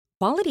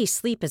Quality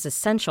sleep is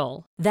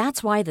essential.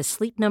 That's why the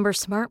Sleep Number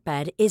Smart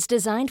Bed is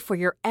designed for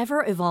your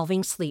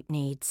ever-evolving sleep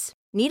needs.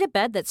 Need a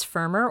bed that's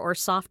firmer or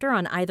softer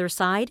on either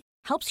side?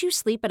 Helps you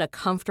sleep at a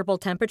comfortable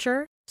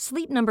temperature?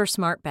 Sleep Number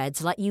Smart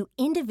Beds let you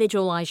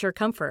individualize your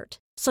comfort,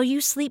 so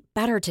you sleep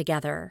better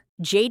together.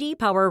 J.D.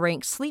 Power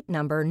ranks Sleep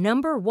Number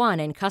number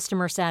 1 in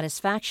customer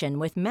satisfaction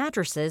with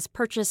mattresses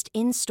purchased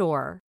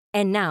in-store.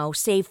 And now,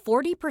 save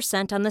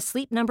 40% on the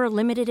Sleep Number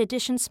Limited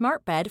Edition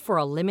Smart Bed for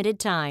a limited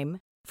time.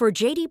 For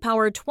J.D.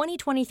 Power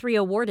 2023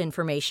 award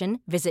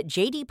information, visit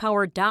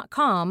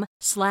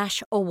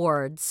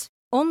jdpower.com/awards.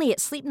 Only at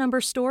Sleep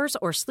Number stores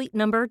or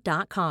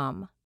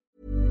sleepnumber.com.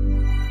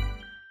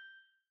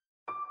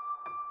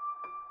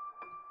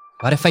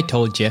 What if I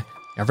told you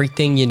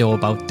everything you know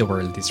about the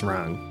world is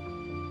wrong?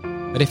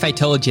 What if I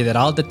told you that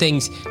all the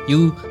things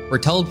you were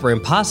told were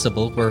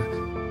impossible were,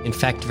 in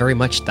fact, very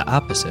much the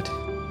opposite?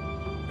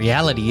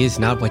 Reality is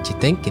not what you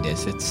think it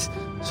is. It's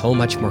so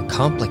much more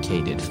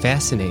complicated,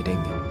 fascinating,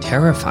 and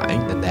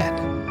terrifying than that.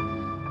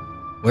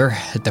 We're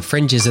at the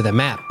fringes of the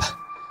map,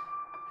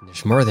 and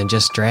there's more than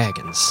just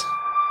dragons.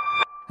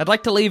 I'd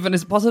like to leave, and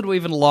is it possible to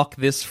even lock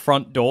this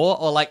front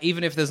door? Or, like,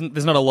 even if there's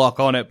not a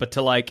lock on it, but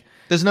to, like...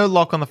 There's no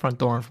lock on the front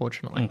door,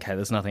 unfortunately. Okay,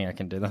 there's nothing I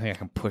can do. Nothing I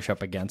can push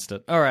up against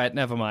it. All right,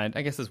 never mind.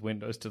 I guess there's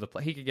windows to the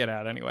place. He could get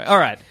out anyway. All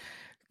right.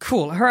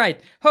 Cool. All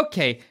right.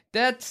 Okay.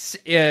 That's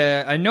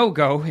a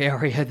no-go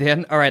area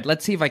then. All right.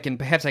 Let's see if I can,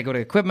 perhaps I go to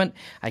equipment,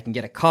 I can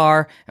get a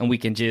car, and I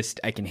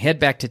can head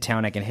back to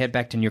town. I can head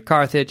back to New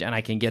Carthage, and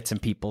I can get some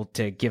people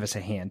to give us a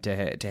hand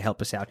to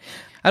help us out.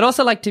 I'd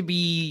also like to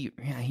be,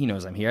 he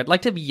knows I'm here. I'd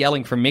like to be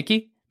yelling for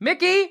Mickey.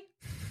 Mickey!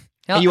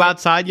 Are you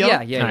outside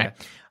yelling? Yeah. All right.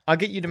 I'll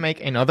get you to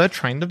make another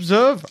trained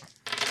observer.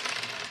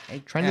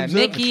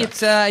 Mickey,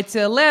 it's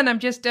Len. I'm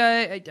just,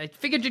 I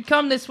figured you'd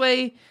come this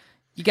way.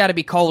 You got to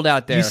be cold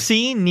out there. You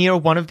see near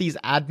one of these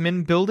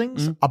admin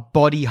buildings a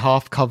body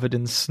half covered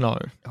in snow.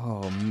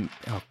 Oh,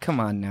 come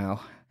on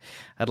now.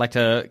 I'd like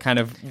to kind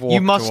of walk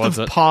You must towards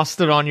have it.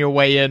 passed it on your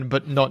way in,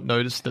 but not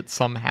noticed it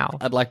somehow.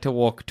 I'd like to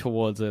walk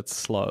towards it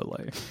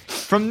slowly.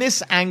 From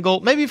this angle,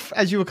 maybe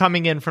as you were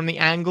coming in, from the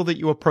angle that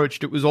you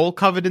approached, it was all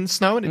covered in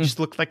snow and it just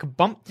looked like a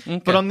bump.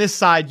 Okay. But on this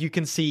side, you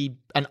can see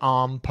an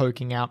arm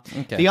poking out.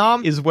 Okay. The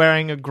arm is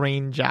wearing a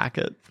green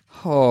jacket.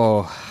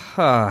 Oh,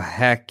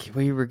 heck.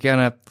 We were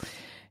gonna...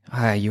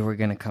 you were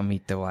gonna come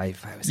meet the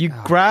wife. You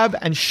grab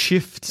and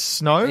shift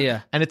snow,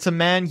 Yeah. and it's a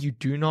man you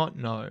do not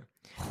know.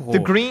 Oh. The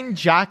green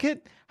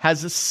jacket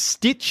has a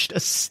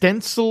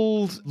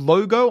stenciled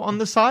logo on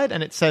the side,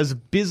 and it says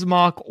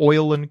Bismarck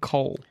Oil and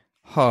Coal.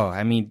 Oh,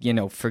 I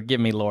mean, forgive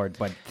me, Lord,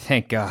 but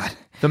thank God.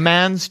 The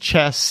man's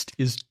chest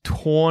is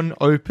torn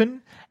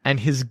open, and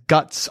his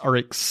guts are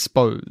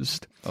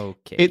exposed.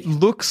 Okay. It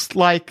looks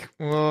like...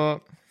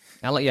 How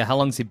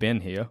long's he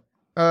been here?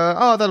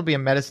 that'll be a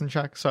medicine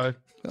check, so...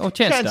 Oh,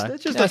 chance die.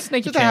 Just Yeah, a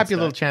sneaky happy chance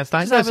little die. chance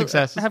die. Just No have a-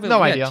 success. have a- No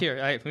yeah, idea.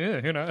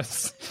 cheer. Who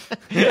knows?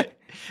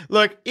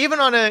 Look, even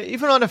on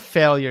a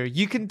failure,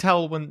 you can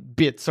tell when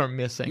bits are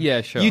missing.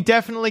 Yeah, sure. You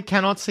definitely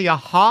cannot see a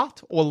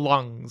heart or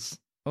lungs.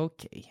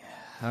 Okay.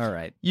 All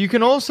right. You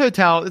can also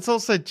tell, it's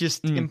also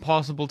just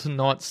impossible to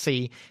not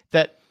see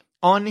that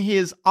on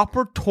his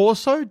upper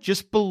torso,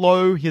 just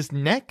below his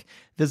neck,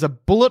 there's a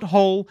bullet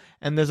hole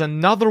and there's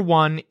another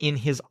one in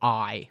his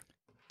eye.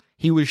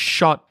 He was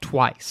shot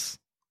twice.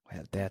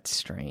 Well, that's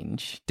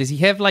strange. Does he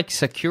have, like,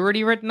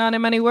 security written on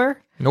him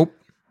anywhere? Nope.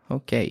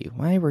 Okay,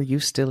 why were you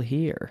still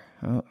here?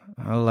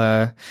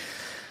 I'll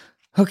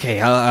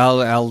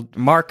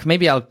Mark,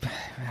 maybe I'll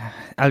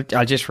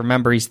just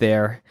remember he's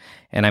there,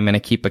 and I'm gonna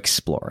keep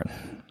exploring.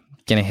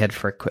 Gonna head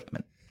for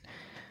equipment.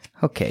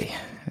 Okay,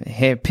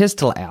 hey,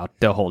 pistol out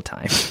the whole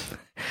time.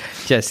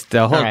 Just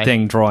the whole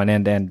thing drawn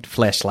and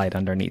flashlight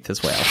underneath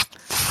as well.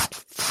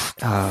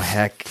 Oh,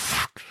 heck.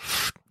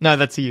 No,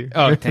 that's you.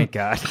 Oh, thank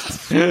God.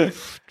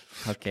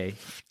 Okay.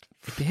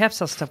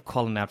 Perhaps I'll stop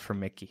calling out for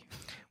Mickey.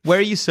 Where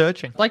are you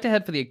searching? I'd like to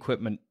head for the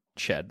equipment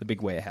shed, the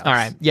big warehouse. All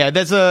right. Yeah,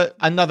 there's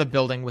another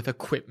building with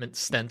equipment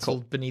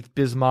stenciled beneath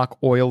Bismarck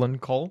Oil and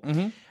Coal.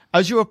 Mm-hmm.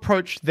 As you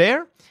approach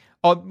there,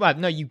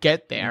 you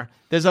get there.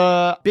 There's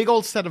a big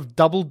old set of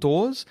double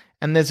doors,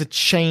 and there's a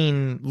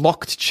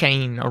locked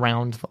chain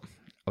around them.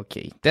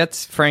 Okay,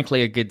 that's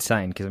frankly a good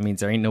sign, because it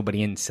means there ain't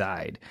nobody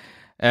inside.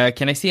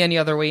 Can I see any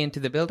other way into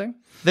the building?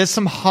 There's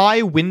some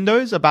high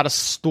windows about a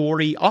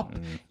story up,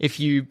 if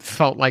you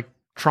felt like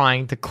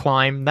trying to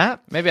climb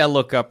that. Maybe I'll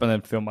look up and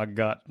then feel my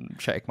gut and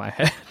shake my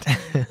head.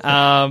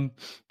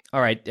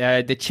 All right,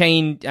 the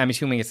chain, I'm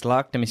assuming it's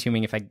locked. I'm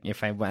assuming if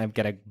I've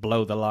got to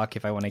blow the lock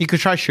if I want to... You could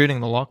try shooting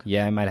the lock.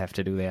 Yeah, I might have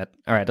to do that.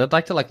 All right, I'd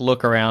like to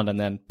look around and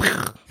then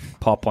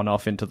pop one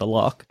off into the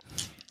lock.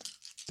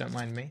 Don't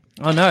mind me.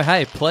 Oh no,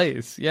 hey,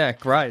 please. Yeah,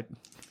 great.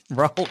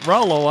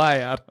 Roll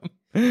away,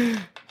 Adam.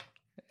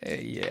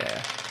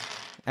 Yeah.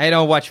 I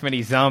don't watch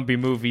many zombie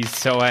movies,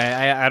 so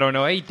I don't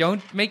know. Hey,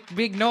 don't make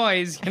big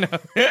noise, never.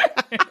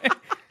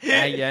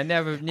 I'm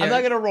not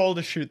going to roll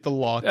to shoot the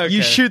lock. Okay.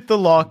 You shoot the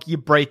lock, you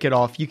break it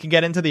off. You can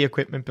get into the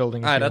equipment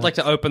building. All right, I'd like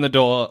to open the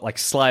door,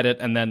 slide it,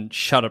 and then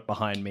shut it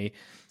behind me.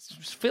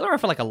 feel around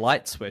for like a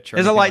light switch. Or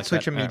There's a anything light like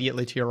switch that.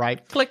 immediately to your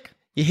right. Click.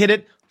 You hit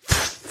it.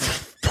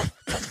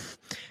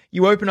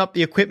 You open up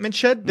the equipment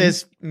shed.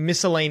 There's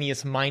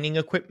miscellaneous mining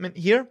equipment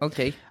here.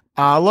 Okay.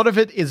 A lot of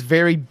it is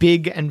very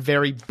big and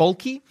very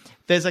bulky.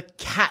 There's a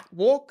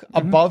catwalk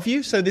above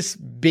you. So this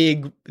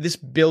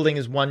building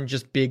is one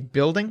just big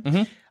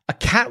building. A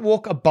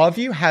catwalk above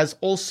you has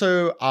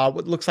also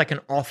what looks like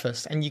an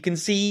office. And you can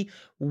see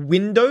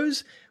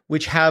windows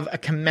which have a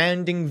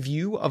commanding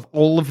view of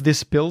all of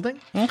this building.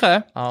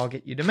 Okay. I'll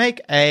get you to make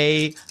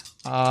a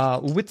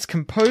wits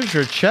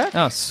composure check.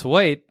 Oh,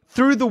 sweet.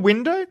 Through the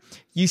window,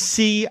 you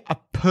see a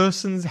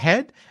person's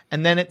head,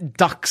 and then it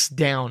ducks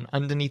down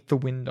underneath the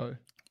window.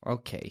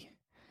 Okay.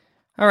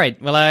 All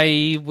right. Well,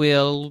 I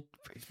will.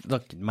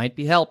 Look, it might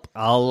be help.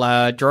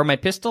 I'll draw my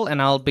pistol and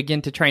I'll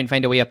begin to try and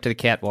find a way up to the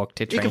catwalk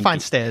to try. You can and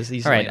find stairs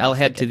easily. All right, I'll enough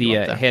head to to get you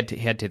the up there.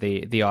 head to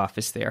the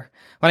office there.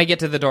 When I get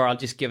to the door, I'll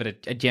just give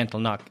it a gentle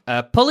knock.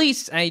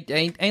 Police, I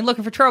ain't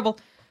looking for trouble.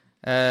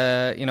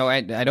 I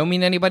don't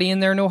mean anybody in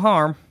there no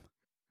harm.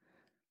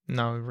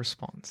 No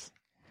response.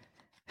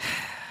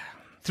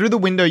 Through the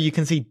window, you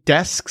can see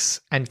desks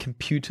and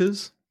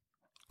computers.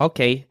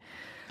 Okay.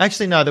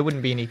 Actually, no, there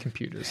wouldn't be any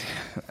computers.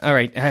 All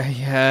right.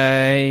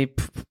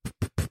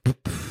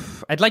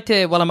 I'd like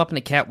to, while I'm up in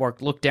the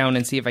catwalk, look down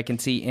and see if I can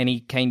see any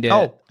kind of.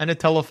 Oh, and a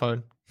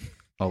telephone.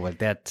 Oh, well,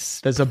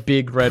 that's There's a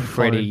big red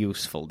pretty phone.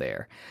 useful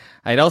there.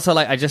 I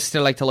just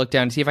still like to look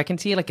down and see if I can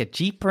see like a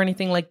Jeep or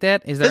anything like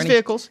that. Is there There's any?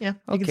 vehicles, yeah.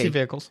 You can Okay. see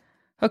vehicles.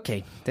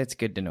 Okay, that's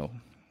good to know.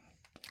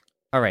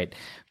 All right.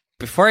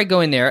 Before I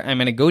go in there, I'm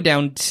going to go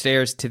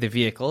downstairs to the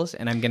vehicles,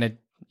 and I'm going to...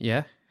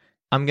 Yeah?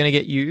 I'm going to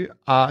get you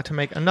to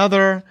make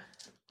another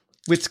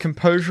wits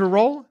composure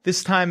roll,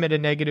 this time at a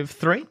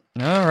 -3.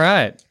 All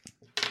right.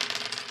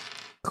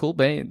 Cool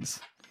beans.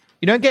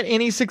 You don't get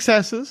any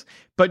successes,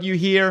 but you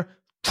hear,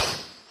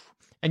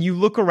 and you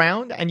look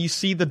around and you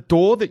see the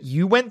door that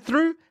you went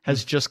through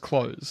has just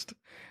closed.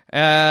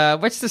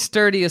 What's the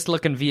sturdiest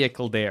looking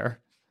vehicle there?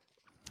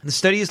 The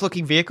sturdiest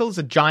looking vehicle is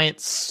a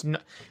giant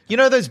you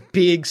know those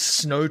big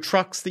snow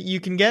trucks that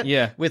you can get?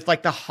 Yeah. With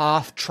like the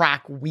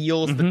half-track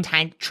wheels, the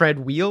tank tread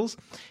wheels?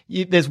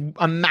 There's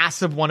a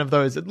massive one of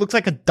those. It looks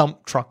like a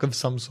dump truck of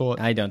some sort.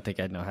 I don't think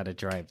I'd know how to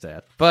drive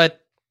that.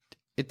 But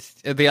it's...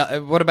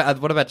 what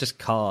about just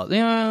cars?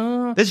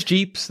 Yeah. There's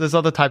Jeeps, there's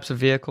other types of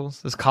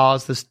vehicles, there's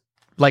cars, there's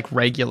like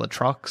regular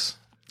trucks.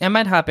 I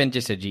might hop in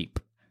just a Jeep.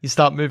 You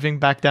start moving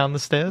back down the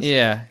stairs?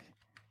 Yeah.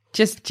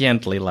 Just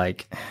gently,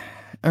 like...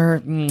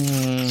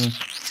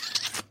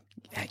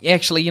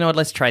 Actually, you know what?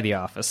 Let's try the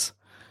office.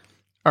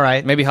 All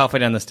right. Maybe halfway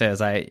down the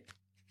stairs, I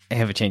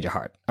have a change of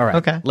heart. All right.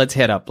 Okay. Let's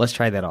head up. Let's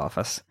try that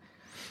office.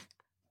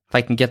 If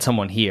I can get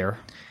someone here.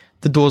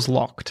 The door's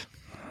locked.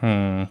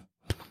 How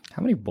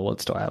many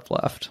bullets do I have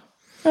left?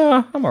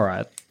 I'm all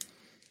right.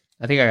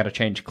 I think I got to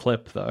change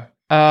clip, though.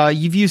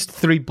 You've used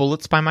 3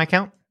 bullets by my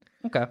count.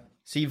 Okay.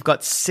 So you've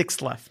got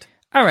 6 left.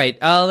 All right.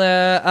 If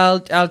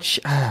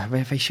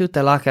I shoot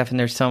the lock off and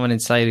there's someone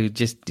inside who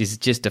is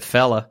just a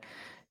fella,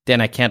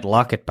 then I can't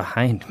lock it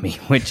behind me,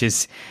 which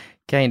is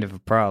kind of a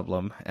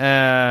problem.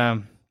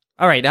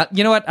 All right.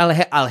 You know what?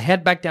 I'll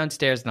head back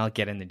downstairs and I'll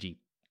get in the Jeep.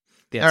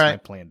 That's All right. my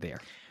plan there.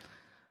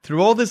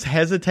 Through all this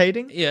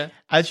hesitating, Yeah.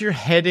 as you're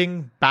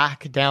heading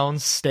back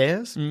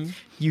downstairs,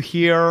 you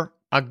hear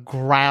a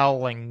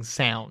growling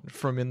sound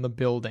from in the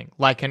building,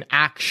 like an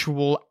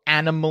actual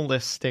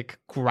animalistic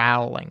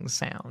growling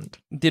sound.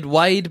 Did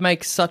Wade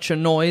make such a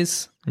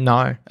noise?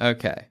 No.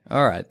 Okay.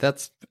 All right.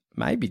 That's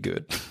might be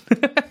good.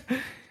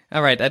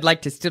 All right. I'd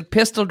like to still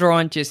pistol draw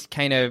and just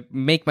kind of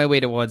make my way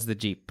towards the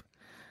Jeep.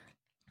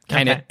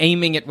 Kind of Okay.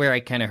 aiming it where I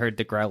kind of heard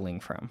the growling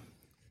from.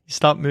 You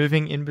start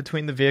moving in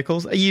between the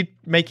vehicles. Are you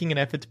making an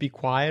effort to be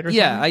quiet or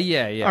something?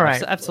 Yeah. All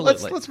right.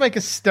 Absolutely. Let's make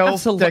a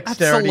stealth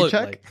dexterity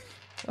check.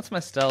 What's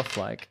my stealth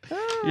like?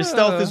 Your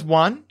stealth is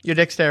 1. Your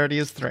dexterity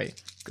is 3.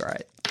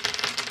 Great.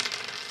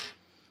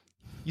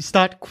 You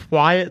start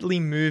quietly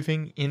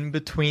moving in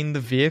between the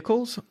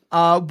vehicles.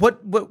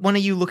 What one are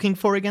you looking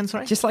for again,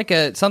 sorry? Just like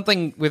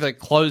something with a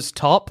closed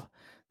top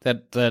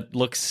that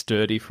looks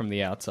sturdy from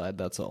the outside.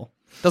 That's all.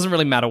 Doesn't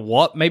really matter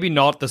what. Maybe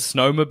not the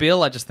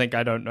snowmobile. I just think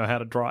I don't know how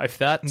to drive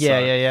that.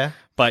 Yeah.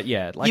 But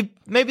yeah, like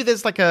Maybe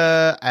there's like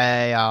a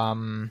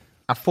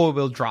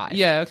 4-wheel drive.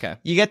 yeah. Okay.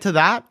 You get to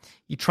that,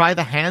 you try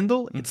the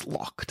handle, it's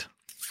locked.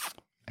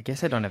 I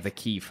guess I don't have the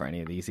key for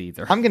any of these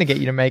either. I'm going to get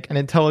you to make an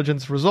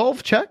intelligence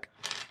resolve check,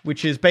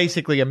 which is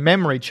basically a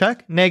memory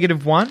check,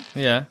 -1,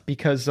 Yeah.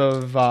 because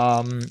of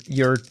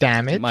your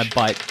damage. My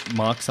bite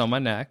marks on my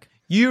neck.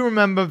 You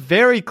remember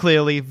very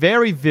clearly,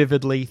 very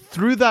vividly,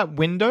 through that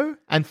window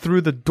and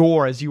through the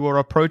door as you were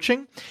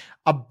approaching,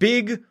 a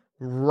big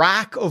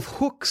rack of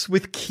hooks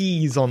with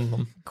keys on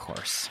them. Of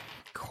course.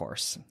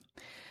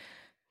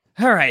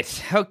 All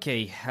right.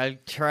 Okay. I'll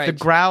try. The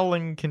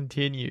growling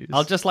continues.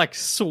 I'll just like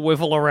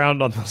swivel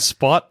around on the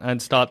spot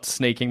and start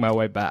sneaking my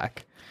way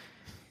back.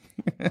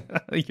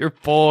 Your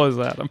pause,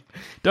 Adam.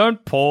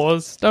 Don't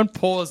pause. Don't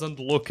pause and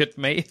look at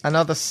me.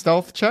 Another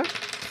stealth check.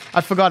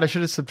 I forgot. I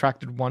should have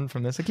subtracted 1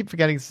 from this. I keep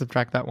forgetting to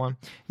subtract that 1.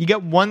 You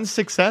get 1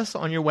 success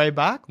on your way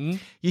back. You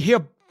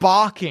hear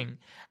barking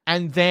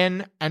and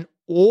then an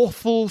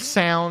awful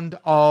sound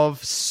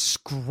of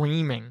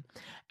screaming.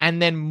 And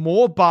then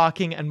more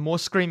barking and more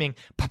screaming.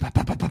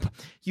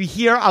 You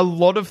hear a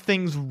lot of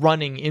things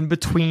running in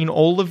between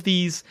all of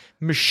these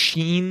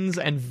machines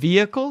and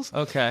vehicles.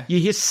 Okay. You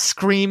hear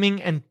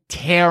screaming and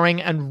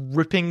tearing and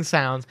ripping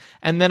sounds.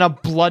 And then a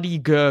bloody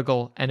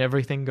gurgle and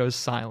everything goes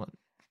silent.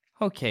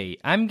 Okay,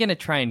 I'm gonna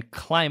try and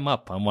climb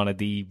up on one of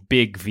the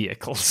big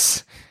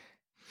vehicles.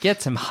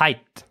 Get some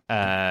height,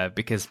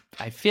 because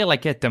I feel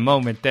like at the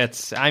moment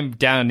I'm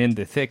down in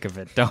the thick of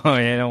it.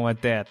 I don't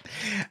want that.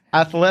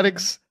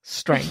 Athletics,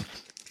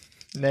 strength.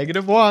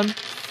 -1.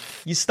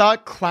 You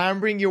start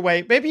clambering your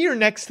way. Maybe you're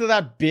next to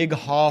that big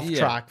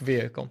half-track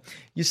vehicle.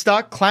 You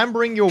start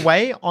clambering your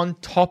way on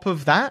top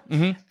of that.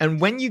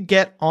 And when you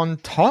get on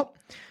top,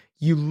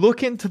 you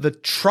look into the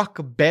truck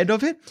bed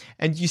of it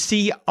and you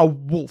see a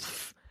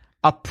wolf.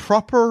 A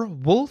proper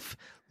wolf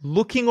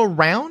looking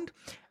around.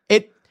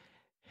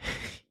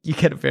 You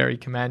get a very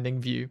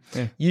commanding view.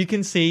 Yeah. You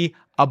can see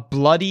a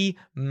bloody,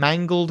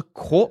 mangled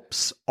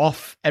corpse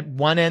off at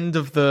one end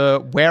of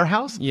the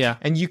warehouse. Yeah.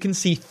 And you can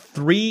see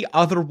 3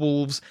 other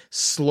wolves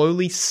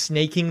slowly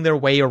snaking their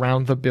way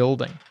around the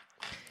building.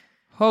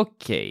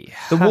 Okay.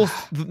 The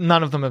wolf,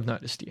 none of them have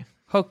noticed you.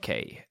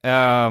 Okay.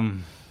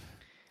 From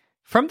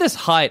this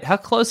height, how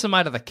close am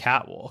I to the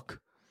catwalk?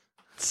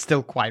 It's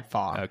still quite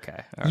far.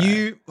 Okay. All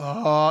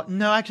right.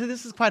 No, actually,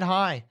 this is quite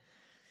high.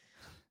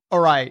 All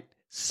right.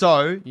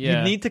 So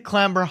you need to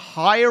clamber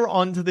higher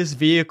onto this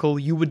vehicle.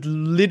 You would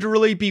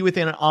literally be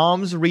within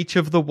arm's reach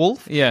of the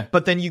wolf. Yeah.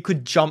 But then you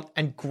could jump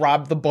and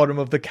grab the bottom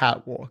of the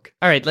catwalk.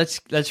 All right,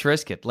 let's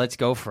risk it. Let's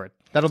go for it.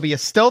 That'll be a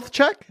stealth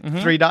check.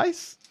 3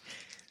 dice.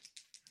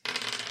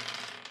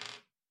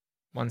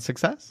 1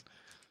 success.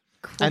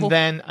 Cool. And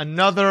then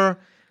another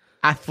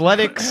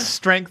athletics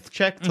strength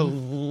check to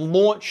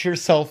launch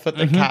yourself at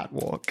the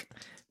catwalk.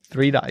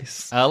 3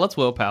 dice. Let's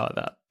willpower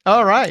that.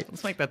 All right.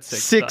 Let's make that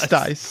 6 6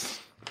 dice.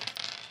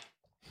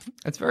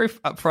 It's very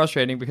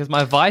frustrating because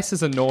my vice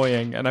is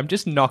annoying and I'm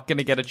just not going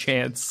to get a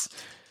chance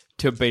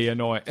to be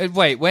annoying.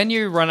 Wait, when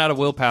you run out of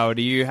willpower,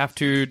 do you have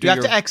to do You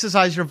have to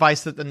exercise your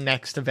vice at the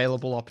next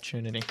available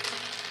opportunity.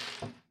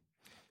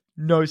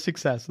 No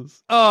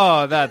successes.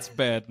 Oh, that's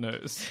bad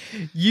news.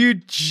 You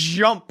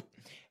jump,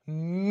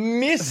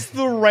 miss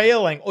the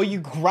railing, or you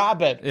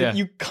grab it, Yeah.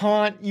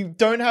 but you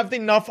don't have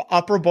enough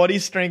upper body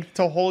strength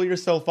to hold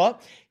yourself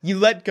up. You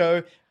let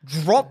go,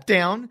 drop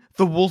down,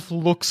 the wolf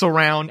looks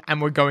around,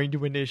 and we're going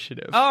to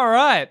initiative. All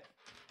right.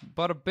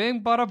 Bada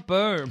bing, bada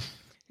boom.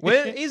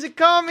 Where is it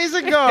come, is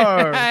it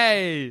go?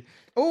 Hey.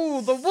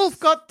 Oh, the wolf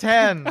got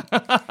 10.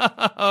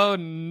 Oh,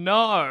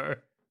 no.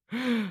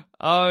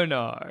 Oh,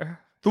 no.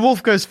 The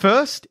wolf goes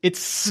first. It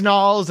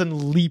snarls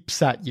and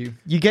leaps at you.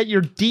 You get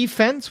your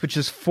defense, which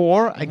is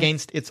 4,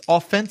 against its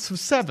offense of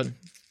 7.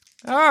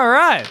 All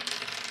right.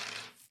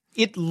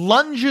 It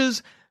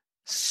lunges,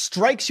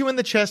 strikes you in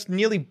the chest,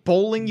 nearly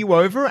bowling you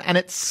over, and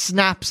it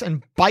snaps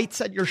and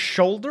bites at your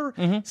shoulder,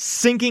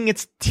 sinking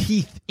its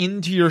teeth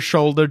into your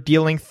shoulder,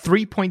 dealing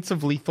 3 points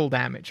of lethal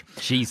damage.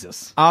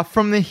 Jesus.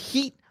 From the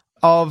heat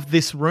of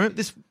this room,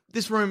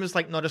 this room is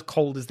like not as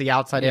cold as the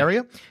outside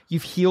area.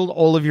 You've healed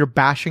all of your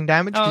bashing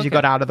damage because you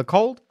got out of the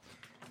cold,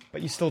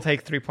 but you still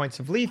take 3 points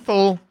of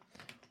lethal,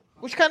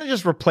 which kind of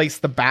just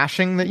replaced the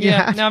bashing that you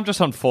had. No, I'm just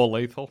on 4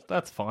 lethal.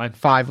 That's fine.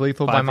 5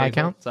 lethal by 5 my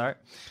lethal. count. Sorry.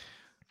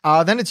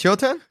 Then it's your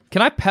turn.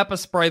 Can I pepper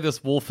spray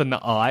this wolf in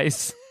the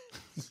eyes?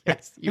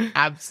 Yes, you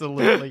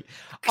absolutely.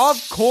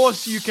 Of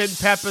course you can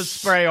pepper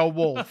spray a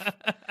wolf.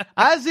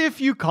 As if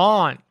you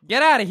can't.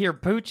 Get out of here,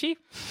 Poochie.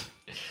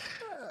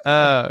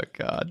 Oh,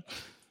 God.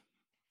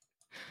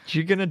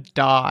 You're gonna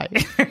die.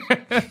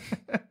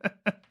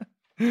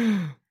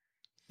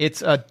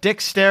 It's a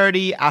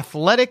dexterity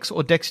athletics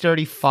or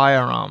dexterity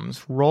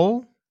firearms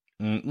roll.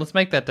 Let's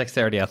make that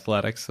dexterity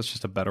athletics. That's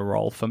just a better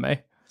roll for me.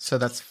 So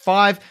that's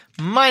 5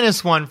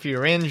 minus 1 for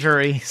your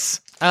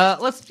injuries.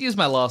 Let's use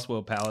my last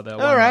willpower, though.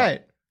 All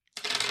right.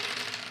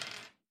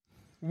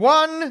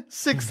 1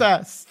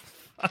 success.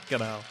 Fucking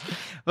hell.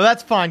 Well,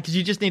 that's fine because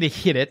you just need to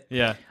hit it.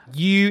 Yeah.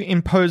 You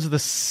impose the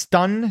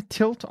stun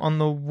tilt on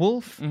the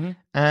wolf,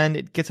 and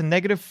it gets a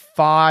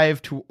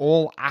 -5 to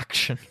all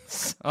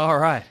actions. All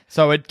right.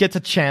 So it gets a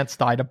chance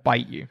die to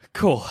bite you.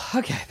 Cool.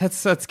 Okay,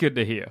 that's good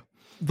to hear.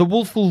 The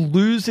wolf will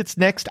lose its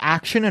next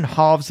action and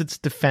halves its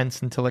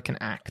defense until it can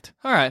act.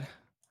 All right.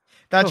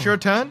 That's your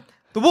turn.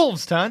 The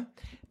wolf's turn.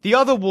 The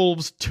other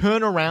wolves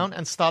turn around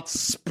and start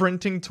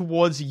sprinting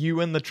towards you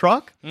in the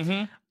truck.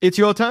 It's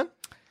your turn.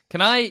 Can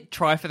I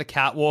try for the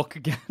catwalk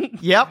again?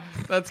 Yep.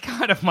 That's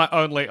kind of my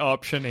only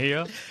option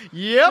here.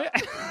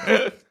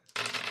 Yep.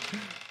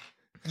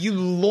 You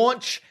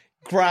launch,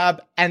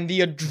 grab, and the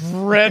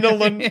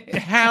adrenaline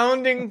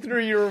pounding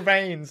through your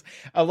veins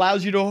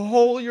allows you to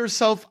haul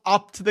yourself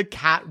up to the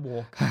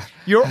catwalk.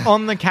 You're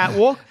on the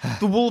catwalk.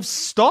 The wolves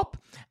stop,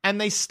 and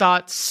they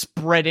start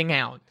spreading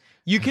out.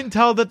 You can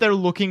tell that they're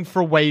looking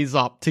for ways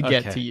up to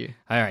get Okay. to you.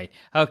 All right.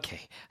 Okay.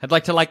 I'd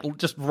like to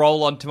just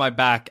roll onto my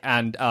back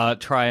and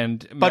try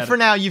and. But for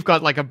now, you've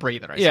got like a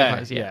breather, I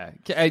suppose. Yeah.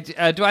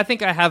 Do I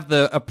think I have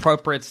the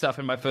appropriate stuff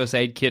in my first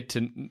aid kit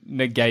to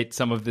negate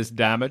some of this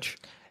damage?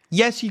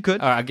 Yes, you could.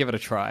 All right, I'll give it a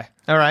try.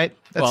 All right.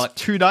 That's Well,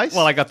 2 dice.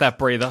 Well, I got that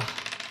breather.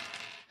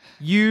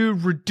 You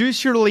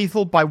reduce your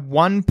lethal by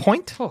 1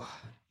 point. Oh,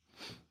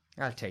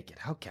 I'll take it.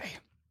 Okay.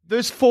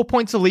 Those 4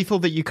 points of lethal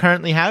that you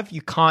currently have,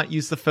 you can't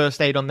use the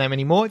first aid on them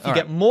anymore. If you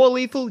get more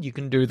lethal, you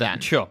can do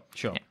that. Sure.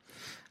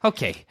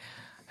 Okay.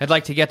 I'd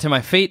like to get to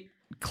my feet,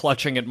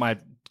 clutching at my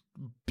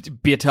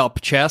beat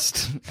up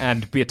chest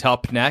and beat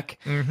up neck.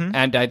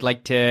 And I'd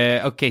like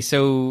to. Okay,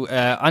 so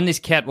on this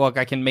catwalk,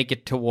 I can make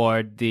it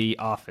toward the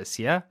office,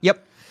 yeah?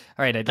 Yep.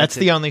 All right, That's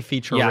the only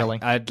feature, yeah,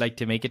 really. I'd like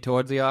to make it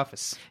towards the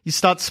office. You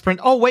start sprint.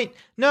 Oh, wait.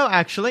 No,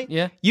 actually.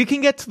 Yeah. You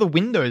can get to the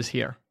windows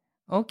here.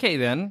 Okay,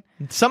 then.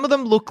 Some of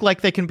them look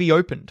like they can be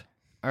opened.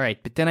 All right,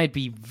 but then I'd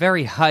be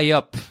very high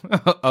up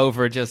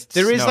over just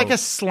There is snow. like a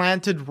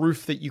slanted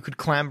roof that you could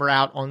clamber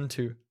out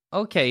onto.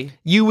 Okay.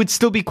 You would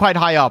still be quite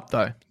high up,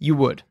 though. You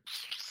would.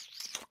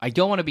 I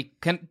don't want to be...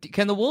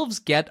 Can the wolves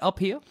get up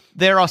here?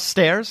 There are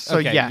stairs, so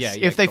Okay, yes. yeah,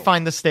 if they cool.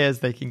 find the stairs,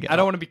 they can get I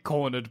don't up. want to be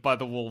cornered by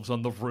the wolves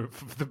on the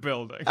roof of the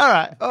building. All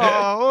right.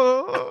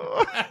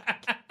 Oh.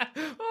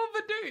 Oh,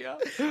 but do ya?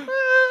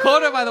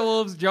 Cornered by the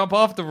wolves, jump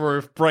off the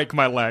roof, break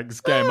my legs,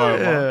 game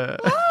over.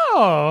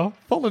 Oh,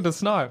 fall into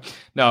snow.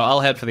 No, I'll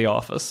head for the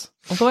office.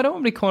 Although I don't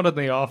want to be cornered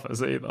in the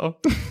office either.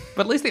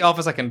 But at least the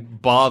office I can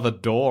bar the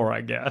door,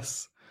 I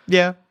guess.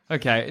 Yeah.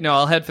 Okay, no,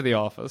 I'll head for the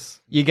office.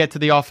 You get to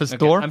the office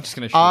door. I'm just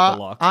gonna shoot the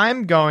lock.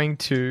 I'm going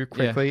to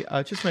quickly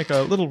just make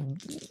a little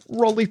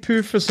rolly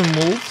poo for some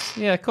wolves.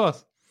 Yeah, of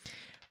course.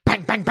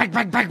 Bang, bang, bang,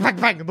 bang, bang, bang,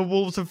 bang. The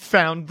wolves have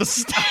found the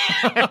stairs.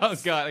 Oh,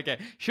 God, okay.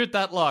 Shoot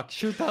that lock.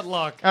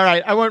 All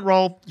right, I won't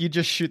roll. You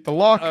just shoot the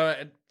lock.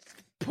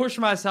 Push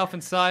myself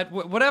inside.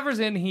 Whatever's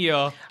in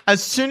here.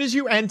 As soon as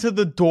you enter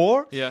the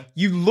door, Yeah.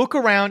 you look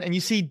around and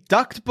you see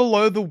ducked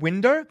below the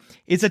window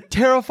is a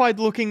terrified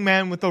looking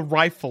man with a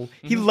rifle.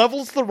 He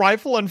levels the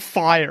rifle and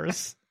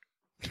fires.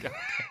 God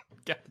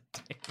damn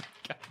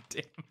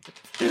it.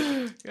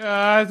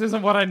 This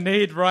isn't what I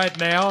need right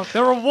now.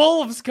 There are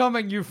wolves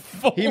coming, you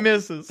fool. He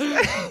misses.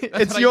 That's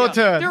It's what I your yell.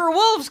 turn. There are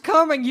wolves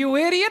coming, you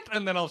idiot.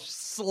 And then I'll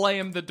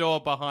slam the door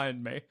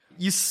behind me.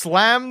 You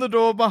slam the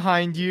door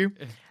behind you.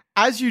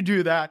 As you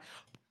do that,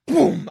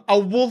 boom, a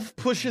wolf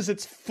pushes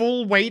its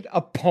full weight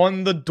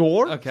upon the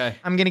door. Okay.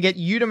 I'm going to get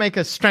you to make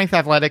a strength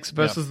athletics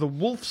versus the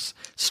wolf's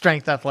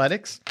strength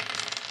athletics.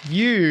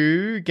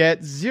 You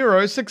get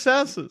 0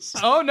 successes.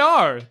 Oh,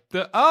 no.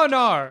 Oh,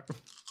 no.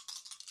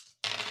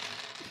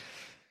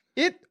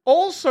 It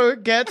also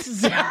gets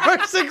 0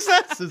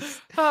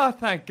 successes. Oh,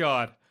 thank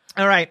God.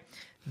 All right.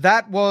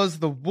 That was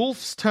the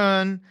wolf's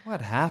turn.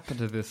 What happened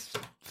to this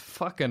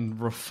fucking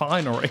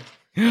refinery?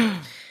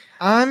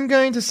 I'm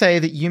going to say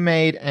that you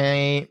made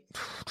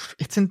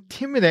it's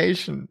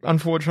intimidation,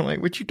 unfortunately,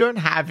 which you don't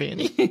have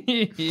any.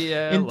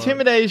 Yeah.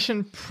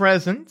 Intimidation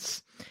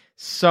presence.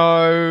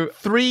 So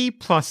 3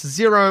 plus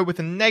 0 with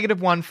a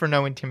 -1 for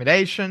no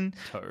intimidation.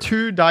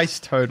 2 dice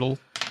total.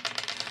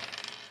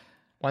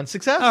 1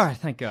 success. All right,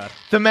 thank God.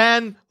 The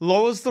man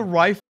lowers the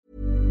rifle.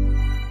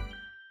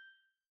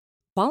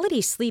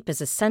 Quality sleep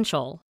is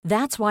essential.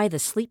 That's why the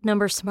Sleep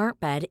Number Smart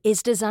Bed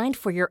is designed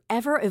for your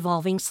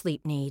ever-evolving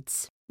sleep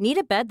needs. Need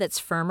a bed that's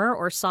firmer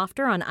or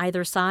softer on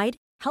either side?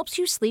 Helps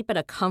you sleep at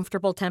a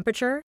comfortable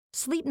temperature?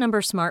 Sleep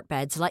Number Smart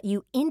Beds let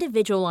you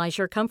individualize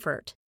your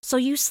comfort, so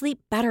you sleep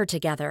better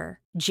together.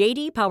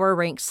 JD Power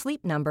ranks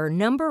Sleep Number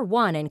number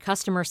 1 in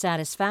customer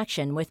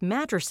satisfaction with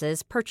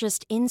mattresses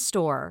purchased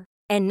in-store.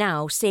 And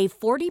now save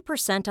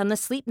 40% on the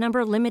Sleep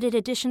Number Limited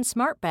Edition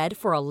Smart Bed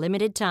for a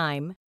limited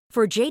time.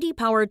 For JD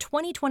Power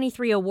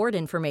 2023 award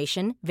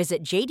information,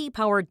 visit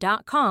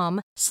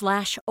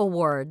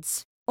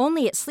jdpower.com/awards.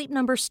 Only at Sleep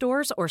Number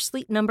stores or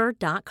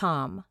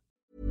sleepnumber.com.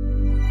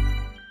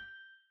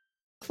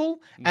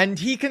 And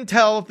he can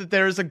tell that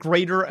there is a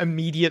greater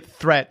immediate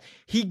threat.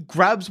 He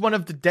grabs one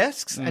of the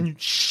desks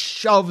and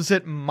shoves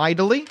it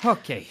mightily.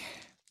 Okay.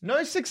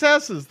 No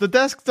successes. The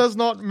desk does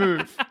not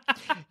move.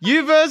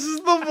 You versus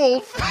the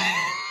wolf.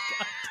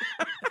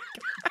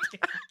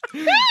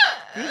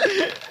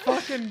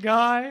 Fucking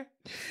guy.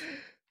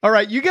 All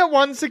right, you get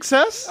 1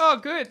 success. Oh,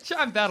 good.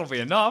 That'll be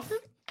enough.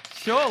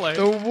 Surely.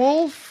 The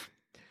wolf,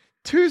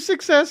 2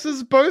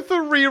 successes. Both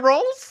are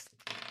rerolls.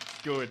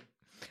 Good.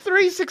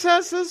 3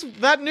 successes.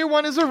 That new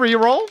one is a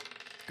reroll.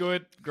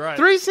 Good. Great.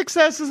 3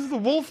 successes. The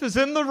wolf is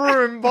in the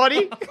room,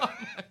 buddy. Oh,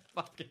 my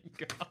fucking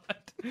God.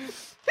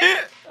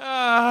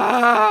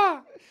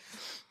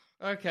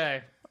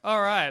 Okay.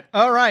 All right.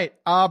 All right.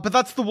 But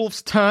that's the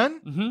wolf's turn.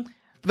 Mm-hmm.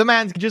 The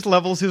man just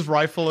levels his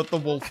rifle at the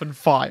wolf and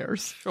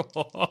fires. Sure.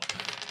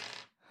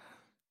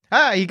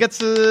 He gets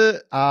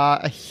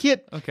a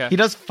hit. Okay. He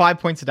does 5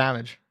 points of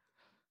damage.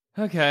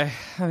 Okay.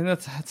 I mean,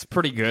 that's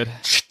pretty good.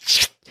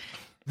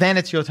 Then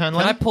it's your turn,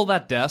 Can I Len. pull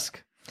that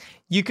desk?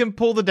 You can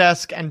pull the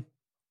desk and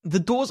the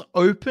door's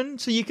open,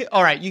 so you could.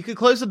 All right, you could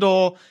close the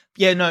door.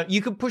 Yeah, no,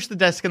 you could push the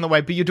desk in the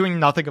way, but you're doing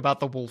nothing about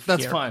the wolf.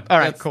 That's here. fine. All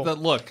right, That's- cool.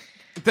 Look,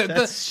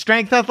 That's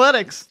strength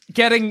athletics.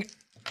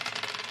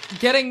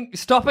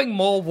 stopping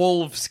more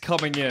wolves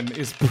coming in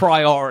is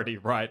priority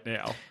right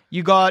now.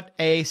 You got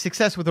a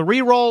success with a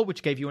reroll,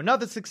 which gave you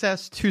another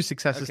success. 2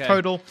 successes Okay.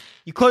 total.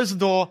 You close the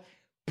door,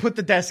 put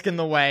the desk in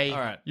the way. All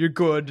right. You're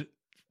good.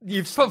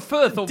 You've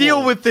Further deal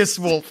wolf. with this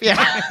wolf.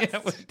 Yeah.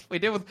 Yeah, we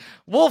deal with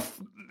wolf.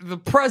 The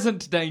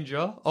present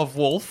danger of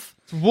wolf.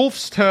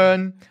 Wolf's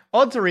turn.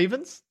 Odds or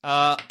evens?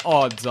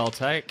 Odds I'll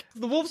take.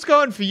 The wolf's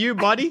going for you,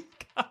 buddy.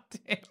 God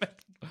damn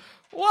it!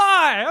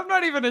 Why? I'm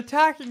not even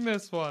attacking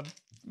this one.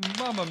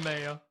 Mamma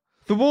mia.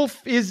 The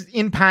wolf is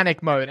in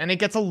panic mode, and it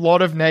gets a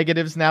lot of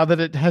negatives now that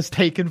it has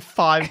taken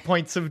 5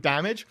 points of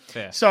damage.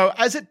 Fair. So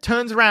as it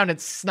turns around and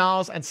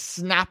snarls and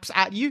snaps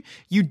at you,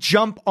 you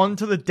jump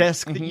onto the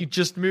desk that you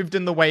just moved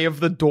in the way of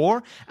the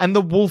door, and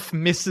the wolf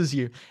misses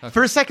you.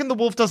 For a second, the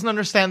wolf doesn't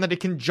understand that it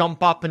can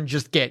jump up and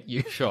just get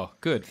you. Sure.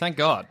 Good. Thank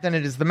God. Then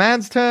it is the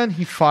man's turn.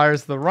 He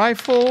fires the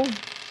rifle.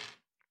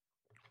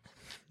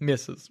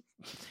 Misses.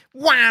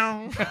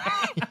 Wow!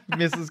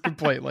 Misses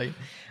completely.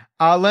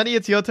 Lenny,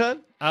 it's your turn.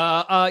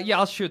 Yeah,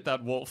 I'll shoot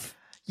that wolf.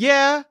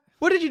 Yeah.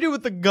 What did you do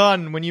with the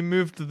gun when you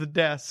moved to the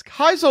desk?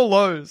 Highs or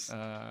lows?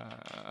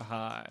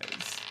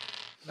 Highs.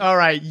 All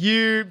right,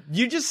 you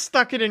just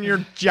stuck it in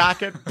your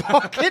jacket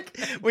pocket,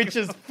 which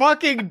is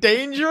fucking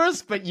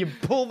dangerous, but you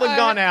pull the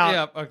gun out.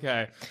 Yep.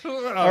 Okay.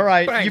 All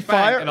right, Bang, you bang,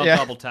 fire? and I'll Yeah.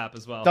 double tap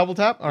as well. Double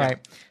tap? All right.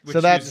 Which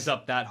So that's uses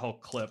up that whole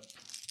clip.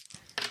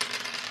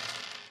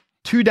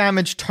 2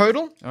 damage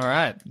total. All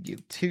right. You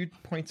 2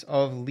 points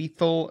of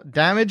lethal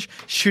damage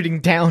shooting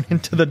down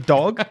into the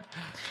dog.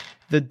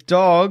 The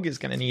dog is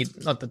going to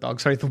need... Not the dog,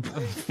 sorry, the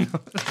wolf. I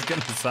was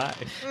gonna say.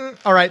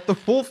 All right, the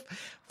wolf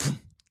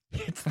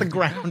hits the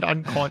ground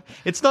unconscious.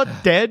 It's not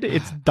dead,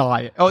 it's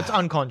die. Oh, it's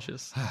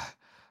unconscious.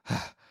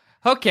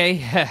 Okay.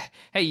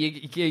 Hey,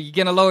 you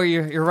gonna lower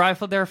your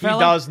rifle there, He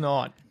fella? does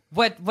not.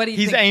 What do you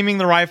He's think? aiming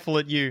the rifle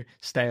at you.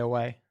 Stay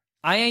away.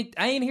 I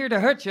ain't here to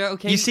hurt you.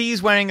 Okay. You see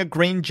he's wearing a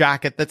green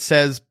jacket that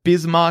says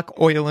Bismarck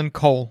Oil and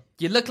Coal.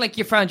 You look like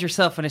you found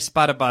yourself in a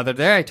spot of bother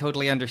there. I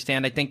totally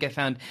understand. I think I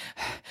found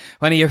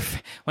one of your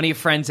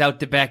friends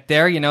out the back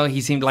there. You know, he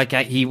seemed like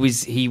he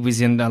was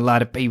in a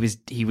lot of he was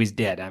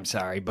dead. I'm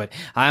sorry, but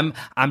I'm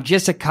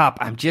just a cop.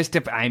 I'm just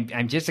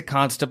a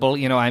constable.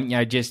 You know,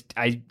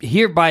 I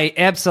hereby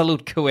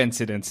absolute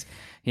coincidence.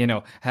 You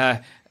know,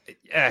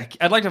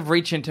 I'd like to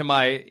reach into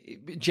my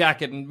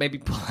jacket and maybe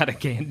pull out a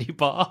candy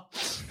bar.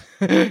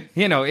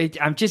 You know,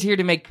 I'm just here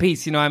to make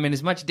peace. You know, I'm in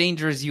as much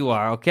danger as you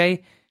are.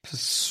 Okay.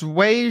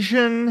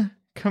 Persuasion,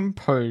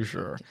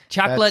 composure.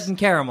 Chocolate That's and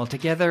caramel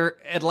together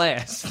at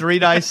last. 3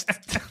 dice.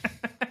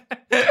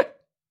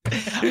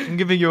 I'm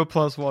giving you a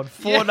 +1.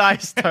 4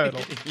 dice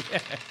total.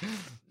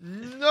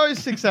 No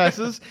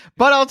successes.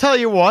 But I'll tell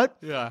you what.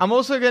 Yeah. I'm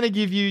also going to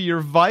give you your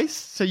vice,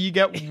 so you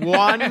get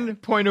 1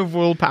 point of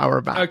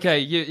willpower back. Okay,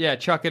 yeah,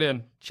 chuck it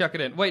in. Chuck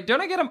it in. Wait, don't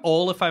I get them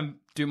all if I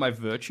do my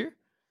virtue?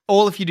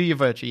 All if you do your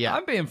virtue, yeah.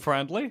 I'm being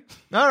friendly.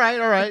 All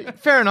right.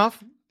 Fair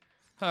enough.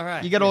 All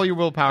right. You get all your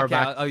willpower Okay,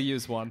 back. I'll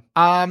use one.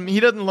 He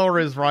doesn't lower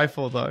his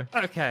rifle, though.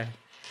 Okay.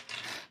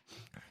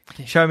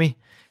 Show me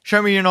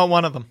you're not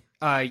one of them.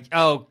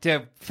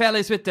 The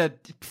fellas with the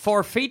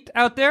 4 feet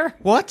out there?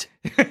 What?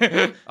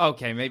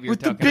 Okay, maybe you're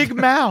With the talking big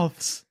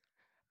mouths.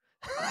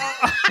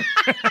 I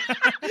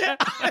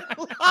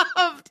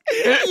loved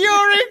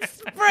your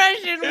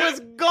expression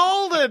was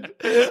golden.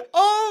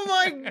 Oh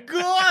my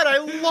god, I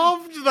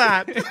loved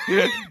that.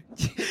 The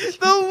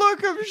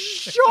look of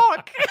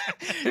shock.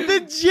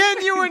 The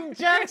genuine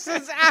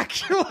Jackson's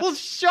actual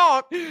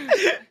shock.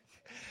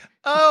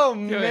 Oh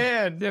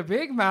man. The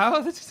big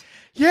mouths?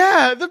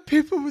 Yeah, the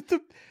people with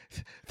the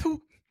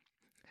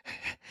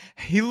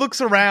He looks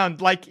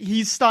around like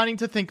he's starting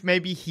to think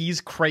maybe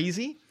he's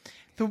crazy.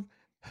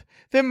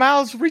 Their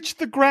mouths reach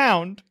the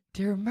ground.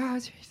 Their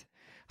mouths.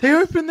 They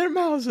open their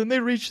mouths and they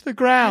reach the I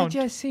ground.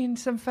 just seen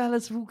some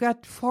fellas who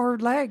got 4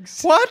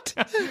 legs. What?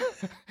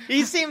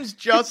 He seems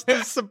just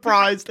as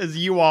surprised as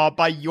you are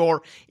by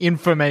your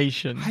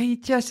information.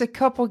 Just a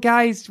couple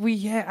guys.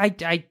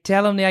 I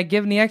tell them I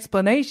give them the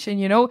explanation.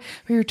 You know,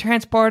 we were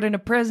transporting a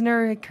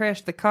prisoner. I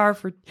crashed the car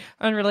for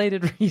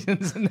unrelated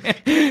reasons, and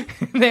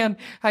then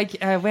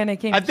when I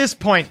came. At this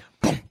point,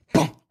 boom,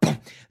 boom, boom,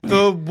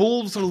 the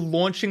wolves are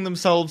launching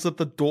themselves at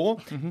the door.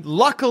 Mm-hmm.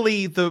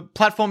 Luckily, the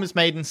platform is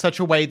made in such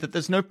a way that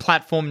there's no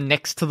platform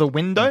next to the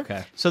window,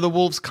 Okay. so the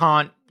wolves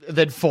can't.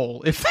 They'd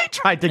fall if they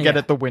tried to get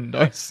at the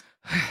windows.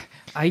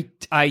 I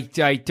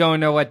don't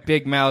know what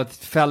big mouth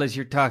fellas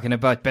you're talking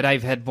about, but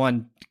I've had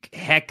one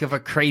heck of a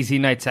crazy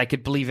night, so I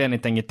could believe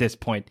anything at this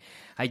point.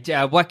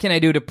 What can I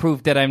do to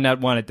prove that I'm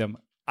not one of them?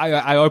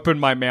 I open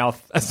my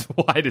mouth as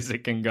wide as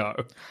it can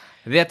go.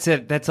 That's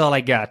it. That's all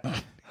I got.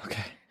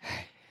 Okay.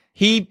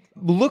 He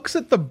looks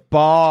at the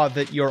bar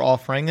that you're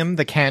offering him,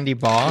 the candy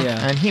bar,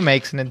 Yeah. and he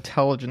makes an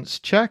intelligence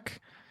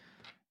check.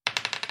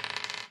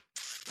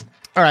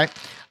 All right.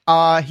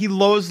 He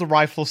lowers the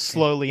rifle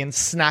slowly and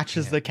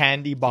snatches the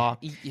candy bar.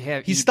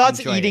 He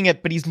starts eating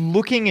it, but he's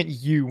looking at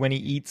you when he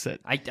eats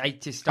it. I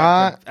just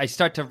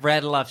start to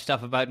rattle off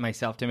stuff about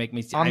myself to make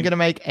me. I'm gonna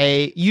make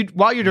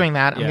while you're doing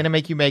that, I'm gonna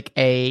make you make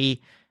a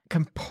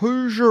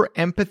composure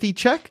empathy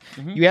check.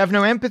 You have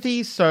no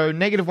empathy, so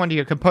 -1 to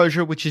your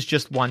composure, which is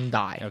just 1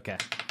 die. Okay.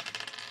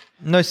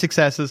 No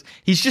successes.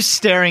 He's just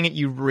staring at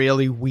you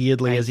really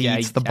weirdly as he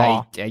eats the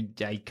bar.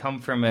 I come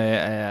from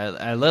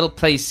a little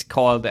place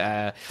called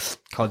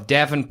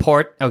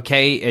Davenport.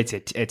 Okay, it's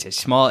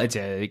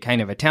a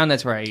kind of a town.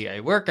 That's where I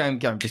work. I'm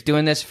just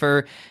doing this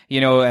for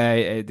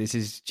this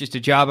is just a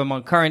job I'm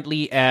on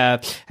currently.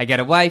 I got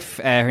a wife.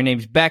 Her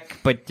name's Beck,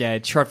 but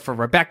it's short for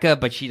Rebecca.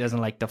 But she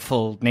doesn't like the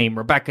full name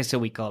Rebecca, so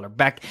we call her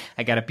Beck.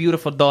 I got a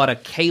beautiful daughter,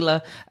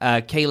 Kayla.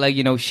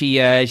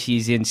 Kayla,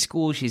 she's in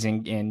school. She's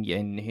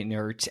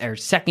in her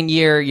second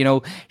year.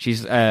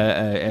 She's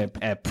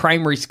a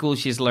primary school.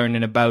 She's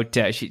learning about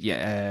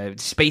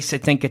space, I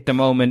think, at the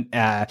moment.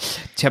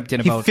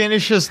 He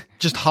finishes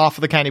just half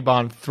of the candy bar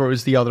and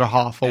throws the other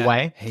half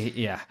away.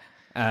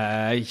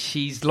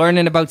 She's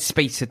learning about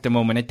space at the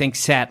moment. I think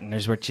Saturn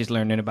is what she's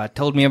learning about.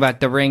 Told me about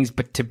the rings,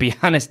 but to be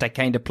honest, I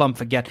kind of plumb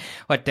forget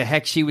what the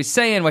heck she was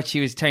saying, what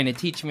she was trying to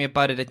teach me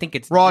about it. I think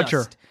it's Roger.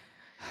 dust.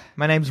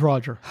 My name's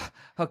Roger.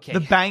 Okay. The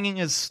banging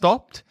has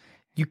stopped.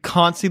 You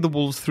can't see the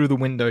wolves through the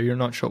window. You're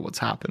not sure what's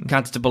happened.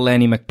 Constable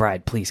Lanny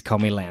McBride, please call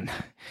me Len.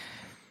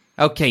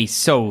 Okay,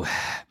 so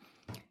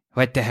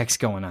what the heck's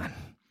going on?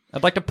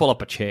 I'd like to pull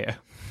up a chair.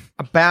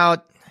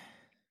 About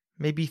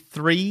maybe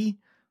 3-4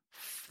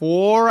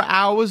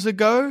 hours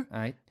ago,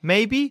 Right.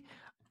 maybe.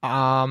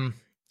 I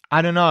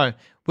don't know.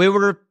 We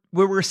were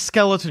a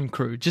skeleton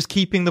crew, just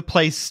keeping the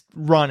place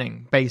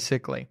running,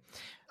 basically.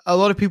 A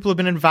lot of people have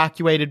been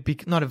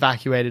not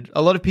evacuated.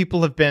 A lot of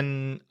people have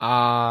been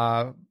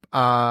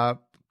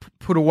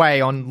put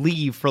away on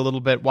leave for a little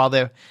bit while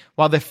they're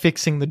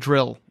fixing the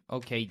drill.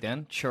 Okay,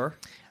 then, sure.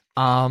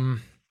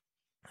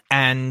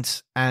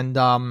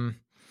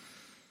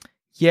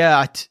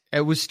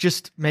 It was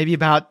just maybe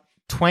about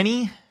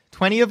 20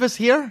 of us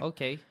here.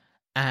 Okay.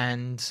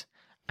 And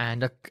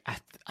a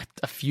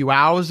few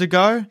hours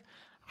ago,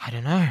 I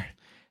don't know,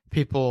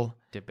 people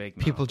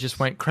just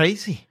went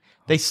crazy.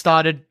 They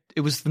started.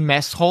 It was the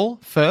mess hall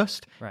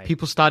first. Right.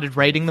 People started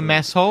raiding the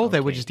mess hall. Okay. They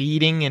were just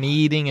eating and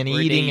eating and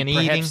Were eating they and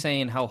perhaps eating.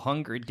 saying how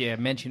hungry? Yeah,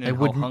 mentioning They how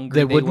wouldn't. hungry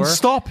They wouldn't were.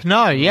 stop.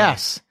 No.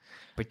 Yes.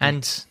 But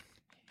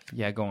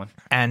Yeah, go on.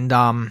 And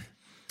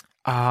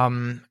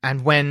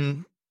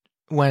when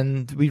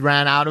we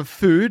ran out of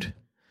food,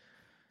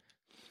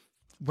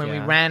 we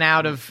ran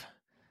out of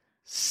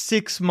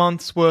 6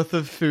 months worth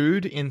of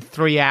food in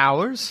 3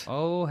 hours,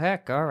 Oh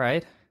heck! All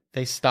right.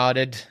 they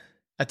started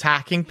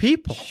attacking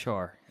people.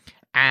 Sure.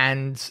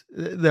 And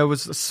there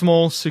was a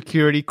small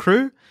security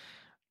crew,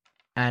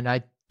 and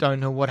I don't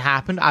know what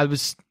happened. I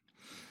was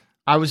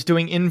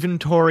doing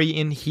inventory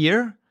in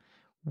here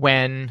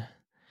when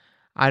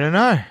I don't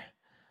know.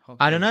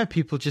 Okay.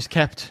 People just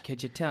kept.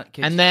 Could you tell?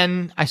 And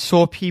then I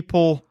saw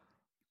people.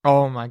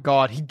 Oh my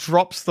god! He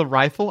drops the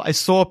rifle. I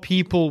saw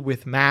people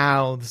with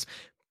mouths,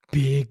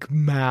 big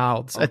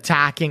mouths,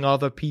 attacking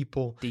other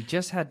people. they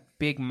just had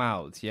big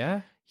mouths.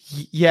 Yeah.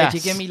 Yes.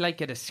 Could you give me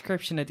like a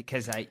description of it?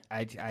 Because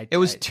It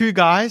was 2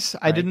 guys.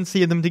 I didn't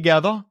see them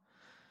together.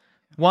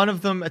 One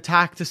of them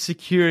attacked a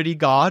security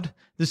guard.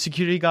 The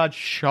security guard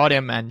shot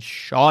him, and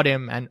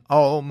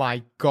oh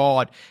my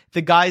god.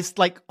 The guy's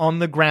like on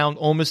the ground,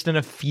 almost in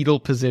a fetal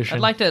position.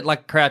 I'd like to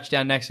crouch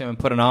down next to him and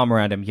put an arm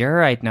around him. You're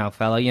right now,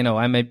 fella.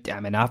 I'm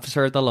an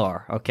officer of the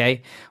law.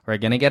 Okay, we're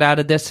gonna get out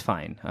of this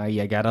fine.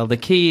 You got all the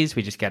keys.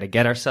 We just got to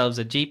get ourselves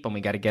a jeep and we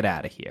got to get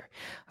out of here.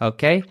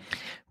 Okay.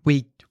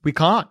 We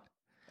can't.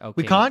 Okay.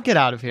 We can't get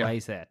out of here. Why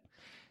is that?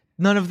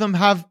 None of them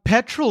have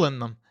petrol in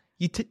them.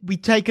 We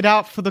take it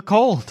out for the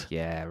cold.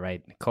 Yeah,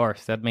 right. Of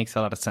course, that makes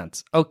a lot of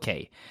sense.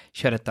 Okay,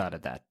 should have thought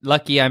of that.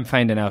 Lucky I'm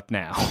finding out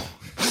now.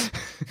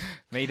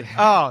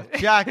 Oh,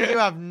 Jack, you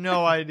have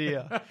no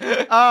idea.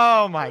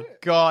 Oh my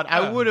god,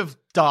 I would have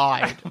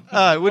died.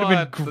 It would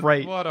have been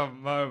great. What a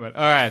moment.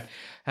 All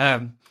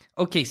right.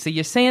 Okay, so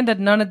you're saying that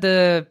none of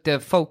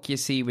the folk you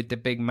see with the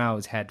big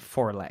mouths had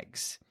 4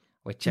 legs,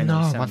 which I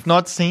know No, I've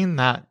not seen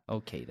that.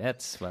 Okay,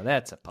 that's a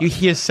puzzle. You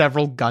hear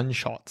several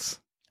gunshots.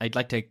 I'd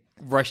like to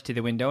rush to the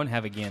window and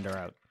have a gander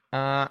out.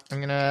 I'm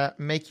gonna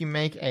make you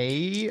make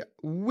a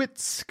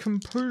wits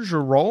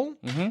composure roll.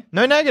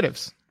 No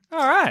negatives. All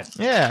right.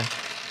 Yeah,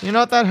 you're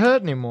not that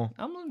hurt anymore.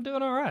 I'm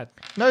doing all right.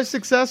 No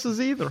successes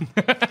either.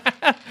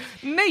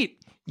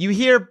 Neat. You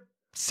hear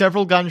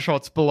several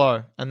gunshots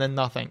below, and then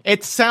nothing.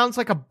 It sounds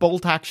like a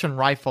bolt-action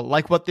rifle,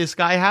 like what this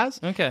guy has.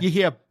 Okay. You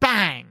hear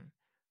bang,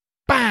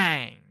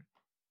 bang,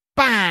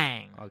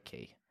 bang.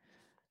 Okay.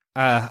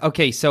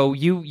 Okay, so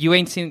you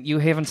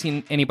haven't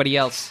seen anybody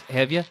else,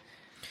 have you?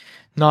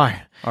 No.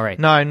 All right.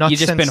 No, not You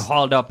just since- been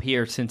hauled up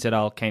here since it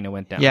all kind of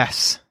went down.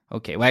 Yes.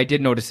 Okay. Well, I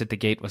did notice that the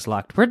gate was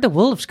locked. Where'd the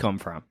wolves come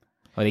from?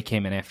 Oh, they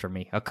came in after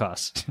me, of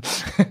course.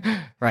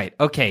 Right.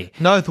 Okay.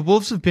 No, the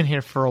wolves have been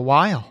here for a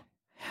while.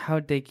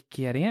 How'd they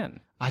get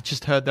in? I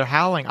just heard they're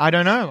howling. I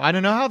don't know. I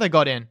don't know how they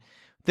got in.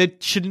 They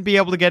shouldn't be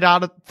able to get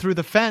out through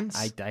the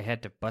fence. I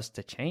had to bust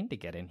a chain to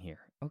get in here.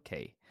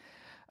 Okay.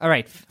 All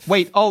right.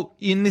 Wait,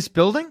 in this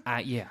building?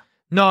 Yeah.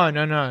 No.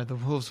 The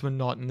wolves were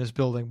not in this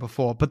building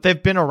before, but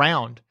they've been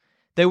around.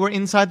 They were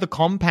inside the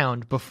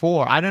compound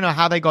before. I don't know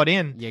how they got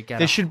in.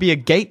 There should be a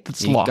gate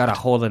that's locked. You got a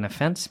hole in a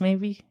fence,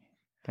 maybe?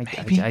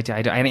 Maybe.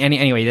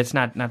 Anyway, that's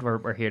not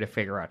what we're here to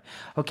figure out.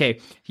 Okay,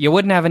 you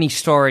wouldn't have any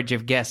storage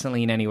of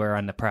gasoline anywhere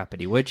on the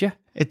property, would you?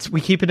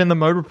 We keep it in the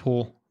motor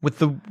pool with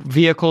the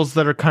vehicles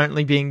that are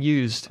currently being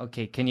used.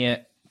 Okay, can you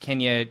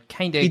kind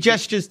of... He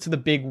gestures to the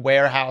big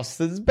warehouse.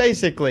 That's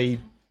basically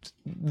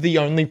the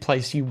only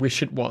place you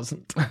wish it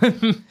wasn't.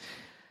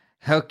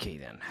 Okay,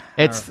 then.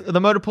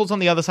 The motor pool's on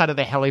the other side of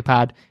the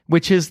helipad,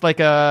 which is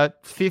like a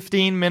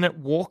 15-minute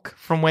walk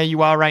from where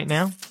you are right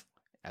now.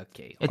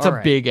 Okay. It's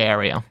a big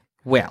area.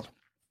 Well,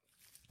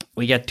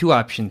 we got two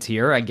options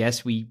here. I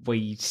guess we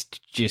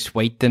just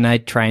wait the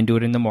night, try and do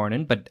it in the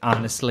morning. But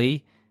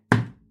honestly,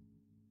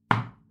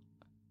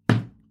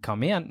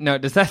 come in. No,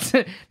 does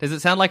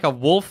it sound like a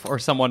wolf or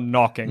someone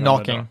knocking?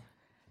 Knocking.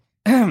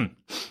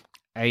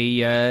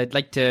 I'd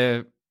like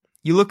to...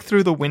 You look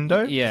through the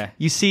window. Yeah.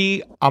 You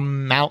see a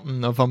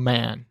mountain of a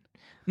man.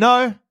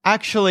 No,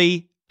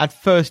 actually, at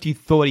first you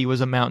thought he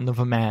was a mountain of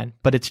a man,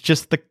 but it's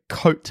just the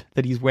coat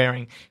that he's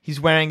wearing. He's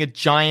wearing a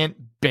giant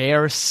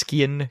bear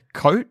skin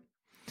coat.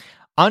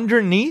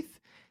 Underneath,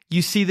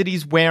 you see that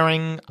he's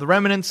wearing the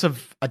remnants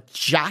of a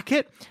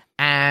jacket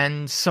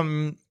and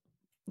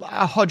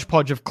a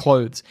hodgepodge of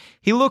clothes.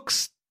 He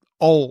looks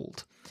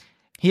old.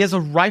 He has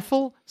a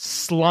rifle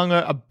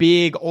a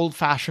big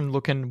old-fashioned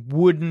looking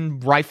wooden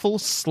rifle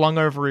slung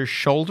over his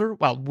shoulder.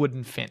 Well,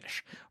 wooden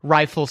finish.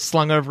 Rifle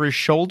slung over his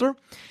shoulder.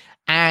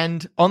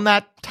 And on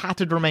that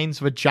tattered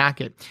remains of a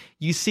jacket,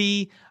 you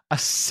see a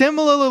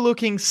similar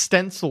looking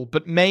stencil,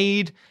 but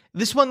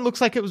this one looks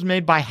like it was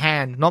made by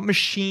hand, not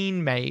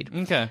machine made.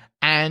 Okay.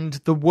 And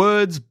the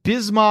words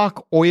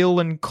Bismarck Oil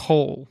and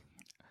Coal.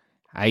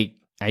 I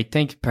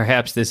think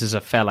perhaps this is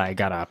a fella I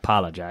gotta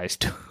apologize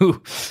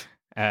to.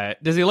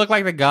 Does he look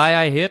like the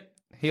guy I hit?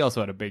 He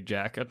also had a big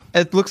jacket.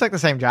 It looks like the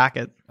same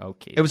jacket.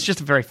 Okay. It was just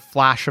a very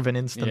flash of an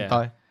instant,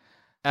 though.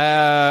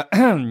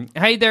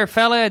 Hey there,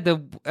 fella.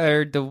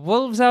 Are the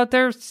wolves out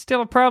there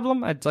still a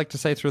problem? I'd like to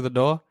say through the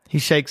door. He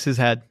shakes his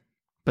head,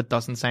 but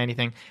doesn't say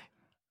anything.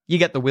 You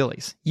get the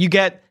willies. You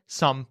get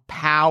some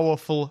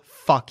powerful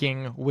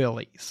fucking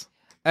willies.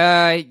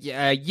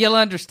 You'll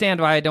understand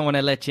why I don't want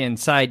to let you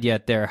inside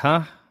yet there,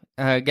 huh?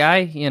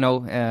 Guy,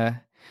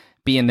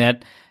 being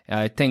that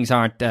things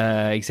aren't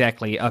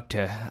exactly up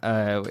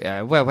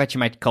to, what you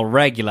might call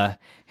regular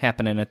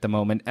happening at the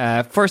moment.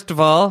 First of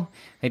all,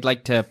 I'd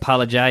like to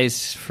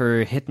apologize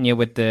for hitting you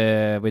with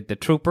the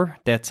trooper.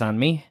 That's on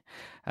me.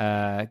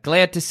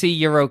 Glad to see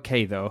you're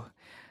okay, though.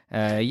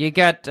 You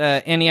got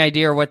any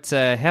idea what's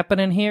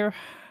happening here,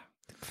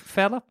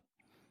 fella?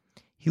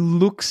 He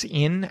looks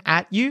in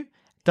at you,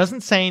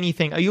 doesn't say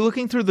anything. Are you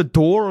looking through the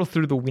door or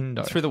through the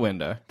window? Through the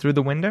window. Through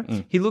the window?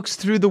 Mm. He looks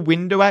through the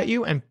window at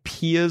you and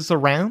peers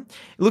around.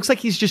 It looks like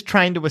he's just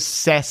trying to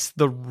assess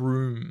the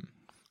room.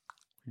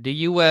 Do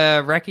you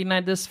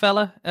recognize this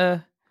fella?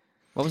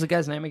 What was the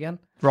guy's name again?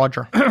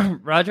 Roger.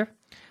 Roger?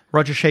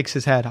 Roger shakes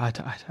his head. I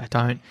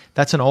don't.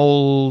 That's an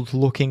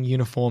old-looking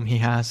uniform he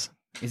has.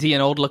 Is he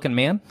an old-looking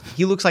man?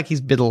 He looks like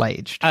he's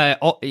middle-aged.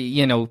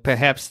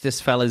 Perhaps this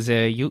fella's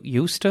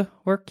used to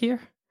work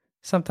here?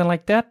 Something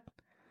like that?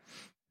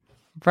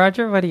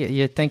 Roger, what do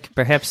you think?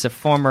 Perhaps a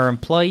former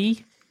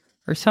employee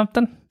or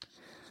something?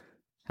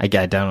 I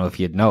don't know if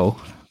you'd know,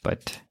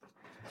 but...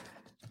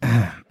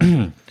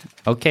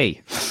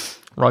 Okay.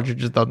 Roger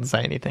just doesn't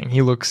say anything.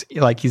 He looks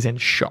like he's in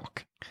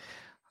shock.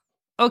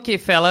 Okay,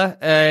 fella.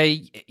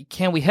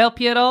 Can we help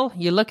you at all?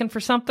 You looking for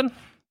something?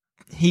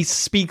 He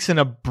speaks in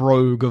a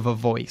brogue of a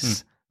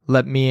voice.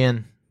 Let me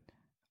in.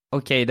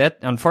 Okay, that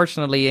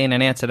unfortunately ain't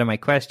an answer to my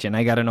question.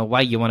 I gotta know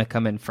why you want to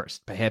come in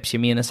first. Perhaps you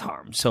mean us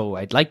harm. So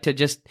I'd like to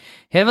just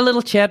have a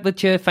little chat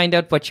with you, find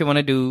out what you want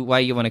to do, why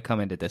you want to come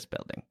into this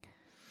building.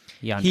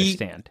 You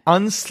understand? He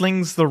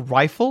unslings the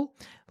rifle,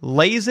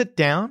 lays it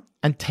down,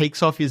 and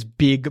takes off his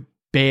big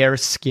bear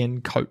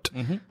skin coat.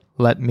 Mm-hmm.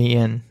 Let me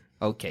in.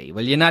 Okay,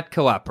 well, you're not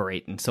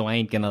cooperating, so I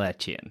ain't gonna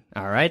let you in.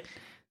 All right?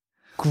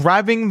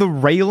 Grabbing the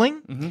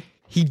railing,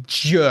 he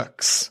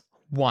jerks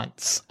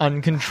once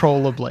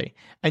uncontrollably,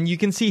 and you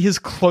can see his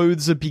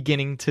clothes are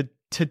beginning to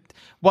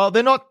well,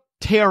 they're not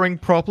tearing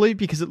properly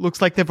because it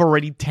looks like they've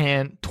already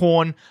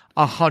torn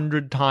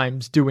 100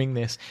 times doing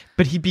this,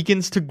 but he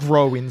begins to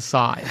grow in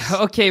size.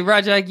 Okay,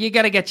 Roger, you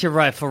gotta get your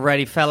rifle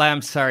ready, fella.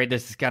 I'm sorry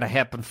this has gotta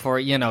happen for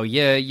you.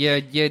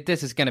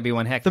 This is gonna be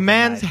one heck of a The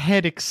man's night.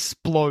 head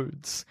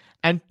explodes,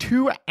 and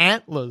 2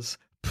 antlers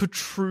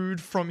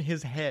protrude from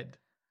his head.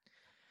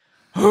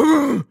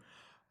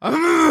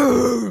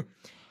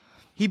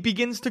 He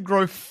begins to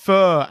grow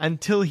fur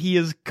until he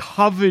is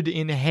covered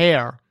in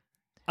hair.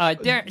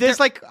 There's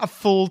like a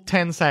full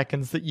 10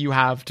 seconds that you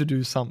have to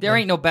do something. There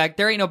ain't no back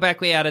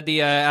way out of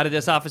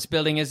this office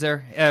building, is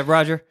there,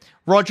 Roger?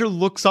 Roger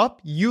looks up.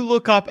 You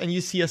look up and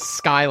you see a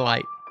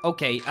skylight.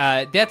 Okay,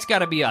 that's got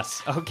to be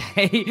us.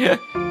 Okay.